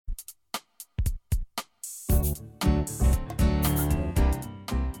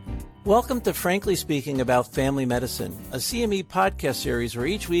Welcome to Frankly Speaking About Family Medicine, a CME podcast series where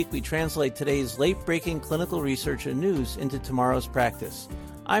each week we translate today's late-breaking clinical research and news into tomorrow's practice.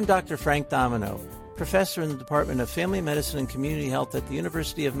 I'm Dr. Frank Domino, professor in the Department of Family Medicine and Community Health at the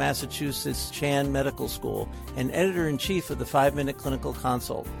University of Massachusetts Chan Medical School and editor-in-chief of the 5-Minute Clinical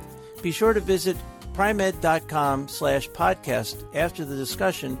Consult. Be sure to visit primed.com/podcast after the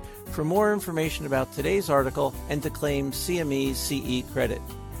discussion for more information about today's article and to claim CME CE credit.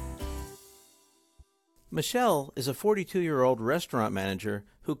 Michelle is a 42-year-old restaurant manager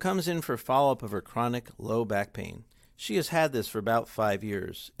who comes in for follow-up of her chronic low back pain. She has had this for about 5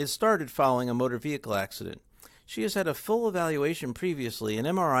 years. It started following a motor vehicle accident. She has had a full evaluation previously, and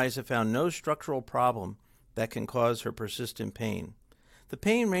MRIs have found no structural problem that can cause her persistent pain. The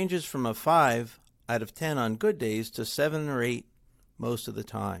pain ranges from a 5 out of 10 on good days to 7 or 8 most of the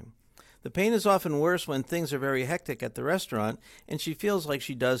time. The pain is often worse when things are very hectic at the restaurant, and she feels like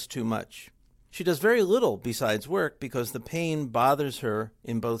she does too much. She does very little besides work because the pain bothers her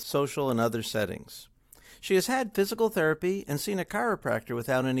in both social and other settings. She has had physical therapy and seen a chiropractor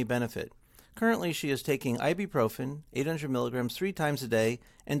without any benefit. Currently, she is taking ibuprofen, 800 milligrams 3 times a day,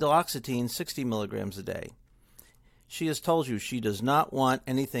 and duloxetine, 60 milligrams a day. She has told you she does not want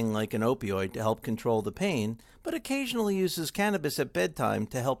anything like an opioid to help control the pain, but occasionally uses cannabis at bedtime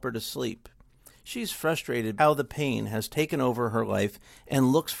to help her to sleep. She's frustrated how the pain has taken over her life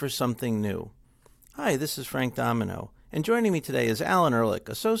and looks for something new. Hi, this is Frank Domino, and joining me today is Alan Ehrlich,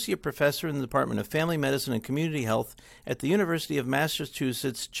 Associate Professor in the Department of Family Medicine and Community Health at the University of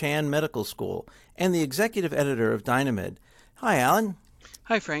Massachusetts Chan Medical School and the Executive Editor of Dynamed. Hi, Alan.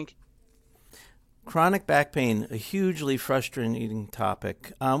 Hi, Frank. Chronic back pain, a hugely frustrating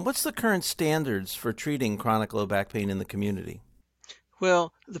topic. What's the current standards for treating chronic low back pain in the community?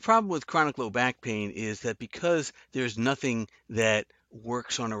 Well, the problem with chronic low back pain is that because there's nothing that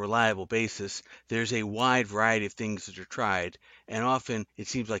works on a reliable basis, there's a wide variety of things that are tried, and often it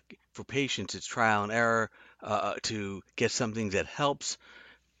seems like for patients it's trial and error to get something that helps.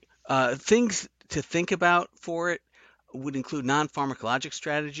 Things to think about for it would include non-pharmacologic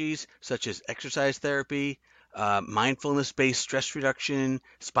strategies such as exercise therapy, mindfulness-based stress reduction,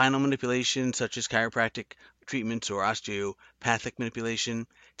 spinal manipulation such as chiropractic treatments or osteopathic manipulation,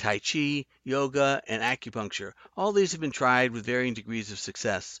 Tai Chi, yoga, and acupuncture. All these have been tried with varying degrees of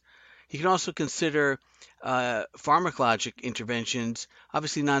success. You can also consider pharmacologic interventions.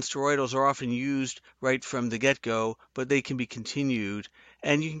 Obviously, nonsteroidals are often used right from the get-go, but they can be continued.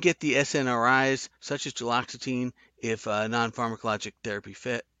 And you can get the SNRIs, such as duloxetine, if non-pharmacologic therapy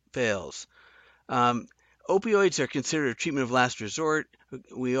fails. Opioids are considered a treatment of last resort.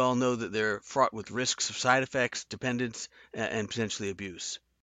 We all know that they're fraught with risks of side effects, dependence, and potentially abuse.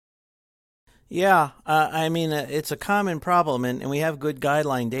 Yeah, it's a common problem, and we have good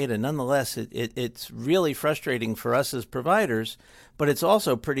guideline data. Nonetheless, it's really frustrating for us as providers, but it's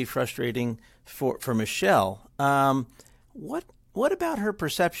also pretty frustrating for Michelle. What about her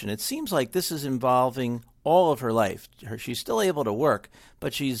perception? It seems like this is involving all of her life. She's still able to work,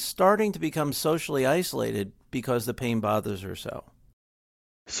 but she's starting to become socially isolated because the pain bothers her so.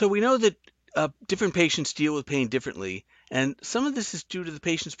 So we know that different patients deal with pain differently, and some of this is due to the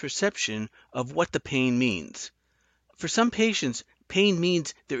patient's perception of what the pain means. For some patients, pain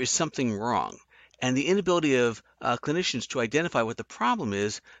means there is something wrong, and the inability of clinicians to identify what the problem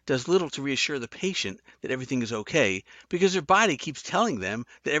is does little to reassure the patient that everything is okay, because their body keeps telling them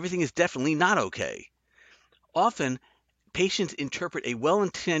that everything is definitely not okay. Often, patients interpret a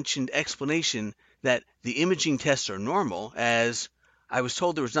well-intentioned explanation that the imaging tests are normal as, "I was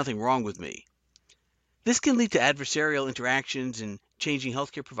told there was nothing wrong with me." This can lead to adversarial interactions and changing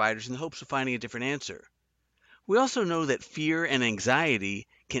healthcare providers in the hopes of finding a different answer. We also know that fear and anxiety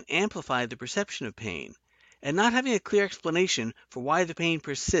can amplify the perception of pain, and not having a clear explanation for why the pain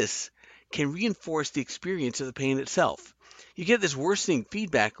persists can reinforce the experience of the pain itself. You get this worsening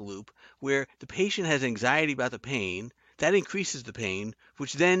feedback loop where the patient has anxiety about the pain, that increases the pain,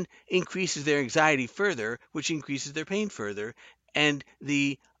 which then increases their anxiety further, which increases their pain further, and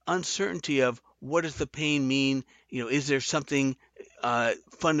the uncertainty of what does the pain mean, is there something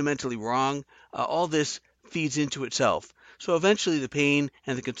fundamentally wrong, all this feeds into itself. So eventually the pain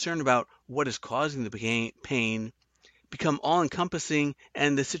and the concern about what is causing the pain become all-encompassing,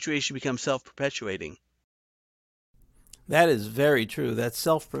 and the situation becomes self-perpetuating. That is very true. That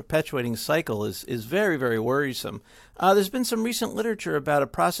self-perpetuating cycle is very, very worrisome. There's been some recent literature about a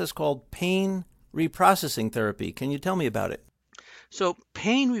process called pain reprocessing therapy. Can you tell me about it? So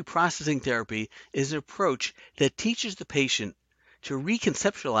pain reprocessing therapy is an approach that teaches the patient to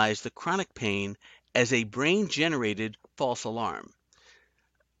reconceptualize the chronic pain as a brain-generated false alarm.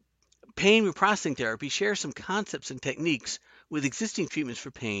 pain reprocessing therapy shares some concepts and techniques with existing treatments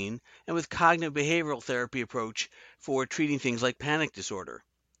for pain and with cognitive behavioral therapy approach for treating things like panic disorder.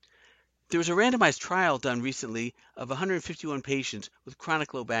 There was a randomized trial done recently of 151 patients with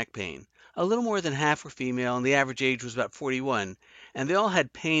chronic low back pain. A little more than half were female, and the average age was about 41, and they all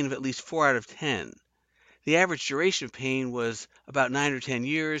had pain of at least 4 out of 10. The average duration of pain was about 9 or 10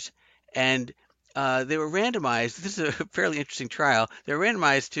 years, and they were randomized. This is a fairly interesting trial. They were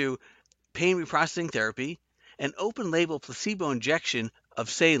randomized to pain reprocessing therapy, an open-label placebo injection of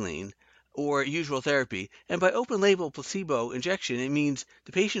saline, or usual therapy. And by open-label placebo injection, it means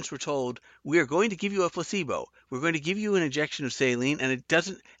the patients were told, we are going to give you a placebo. We're going to give you an injection of saline, and it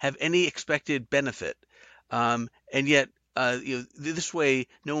doesn't have any expected benefit. And yet, this way,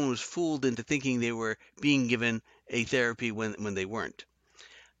 no one was fooled into thinking they were being given a therapy when they weren't.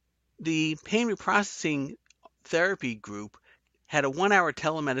 The pain reprocessing therapy group had a 1-hour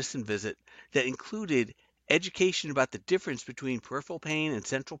telemedicine visit that included education about the difference between peripheral pain and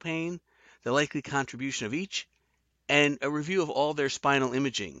central pain, the likely contribution of each, and a review of all their spinal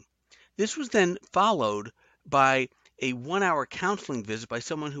imaging. This was then followed by a 1-hour counseling visit by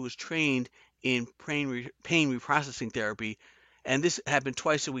someone who was trained in pain reprocessing therapy, and this happened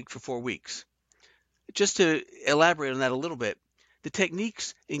twice a week for 4 weeks. Just to elaborate on that a little bit, the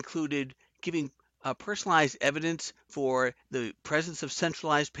techniques included giving personalized evidence for the presence of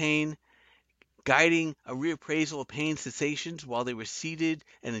centralized pain, guiding a reappraisal of pain sensations while they were seated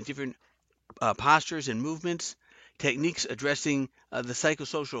and in different postures and movements, techniques addressing the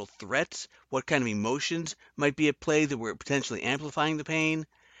psychosocial threats, what kind of emotions might be at play that were potentially amplifying the pain,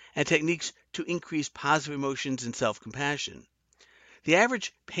 and techniques to increase positive emotions and self-compassion. The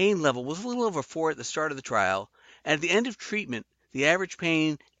average pain level was a little over 4 at the start of the trial, and at the end of treatment, the average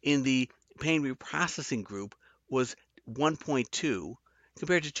pain in the pain reprocessing group was 1.2,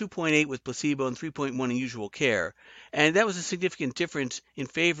 compared to 2.8 with placebo and 3.1 in usual care. And that was a significant difference in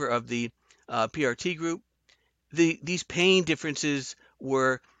favor of the PRT group. These pain differences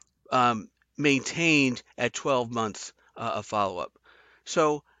were maintained at 12 months of follow-up.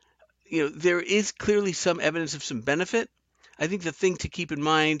 So, there is clearly some evidence of some benefit. I think the thing to keep in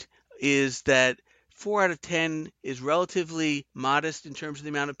mind is that 4 out of 10 is relatively modest in terms of the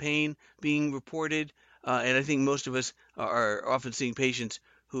amount of pain being reported. And I think most of us are often seeing patients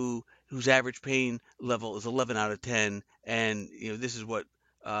whose average pain level is 11 out of 10. And, this is what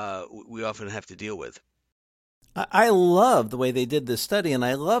we often have to deal with. I love the way they did this study, and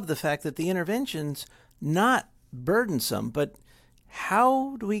I love the fact that the intervention's not burdensome. But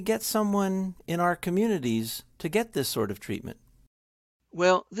how do we get someone in our communities to get this sort of treatment?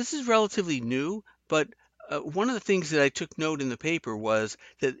 Well, this is relatively new, but one of the things that I took note in the paper was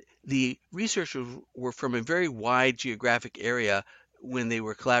that the researchers were from a very wide geographic area when they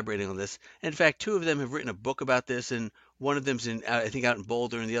were collaborating on this. In fact, 2 of them have written a book about this, and one of them's I think out in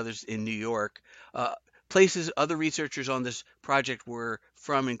Boulder, and the other's in New York. Places other researchers on this project were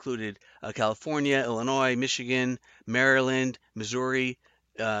from included California, Illinois, Michigan, Maryland, Missouri,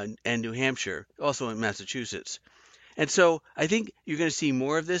 and New Hampshire, also in Massachusetts. And so I think you're going to see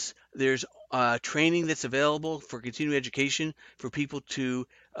more of this. There's training that's available for continuing education for people to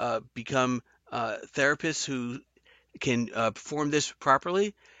become therapists who can perform this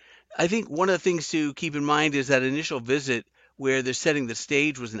properly. I think one of the things to keep in mind is that initial visit where they're setting the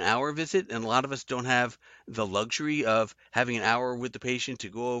stage was an hour visit, and a lot of us don't have the luxury of having an hour with the patient to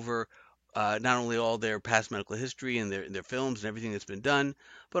go over not only all their past medical history and their films and everything that's been done,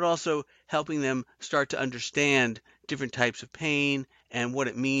 but also helping them start to understand different types of pain and what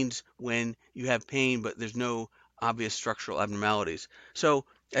it means when you have pain but there's no obvious structural abnormalities. So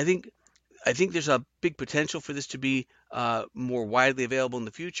I think there's a big potential for this to be more widely available in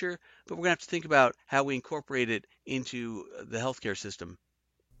the future, but we're going to have to think about how we incorporate it into the healthcare system.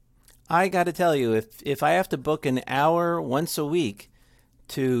 I got to tell you, if I have to book an hour once a week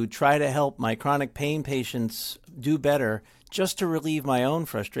to try to help my chronic pain patients do better, just to relieve my own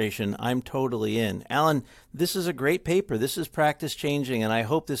frustration, I'm totally in. Alan, this is a great paper. This is practice changing, and I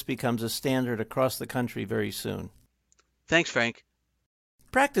hope this becomes a standard across the country very soon. Thanks, Frank.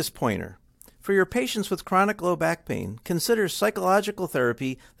 Practice pointer. For your patients with chronic low back pain, consider psychological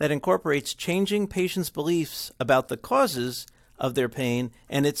therapy that incorporates changing patients' beliefs about the causes of their pain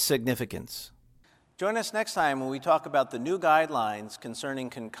and its significance. Join us next time when we talk about the new guidelines concerning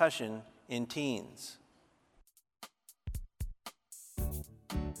concussion in teens.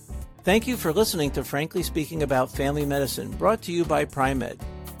 Thank you for listening to Frankly Speaking About Family Medicine, brought to you by Pri-Med.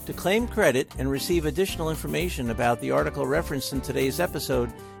 To claim credit and receive additional information about the article referenced in today's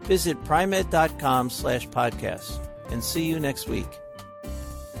episode, visit primed.com/podcast. And see you next week.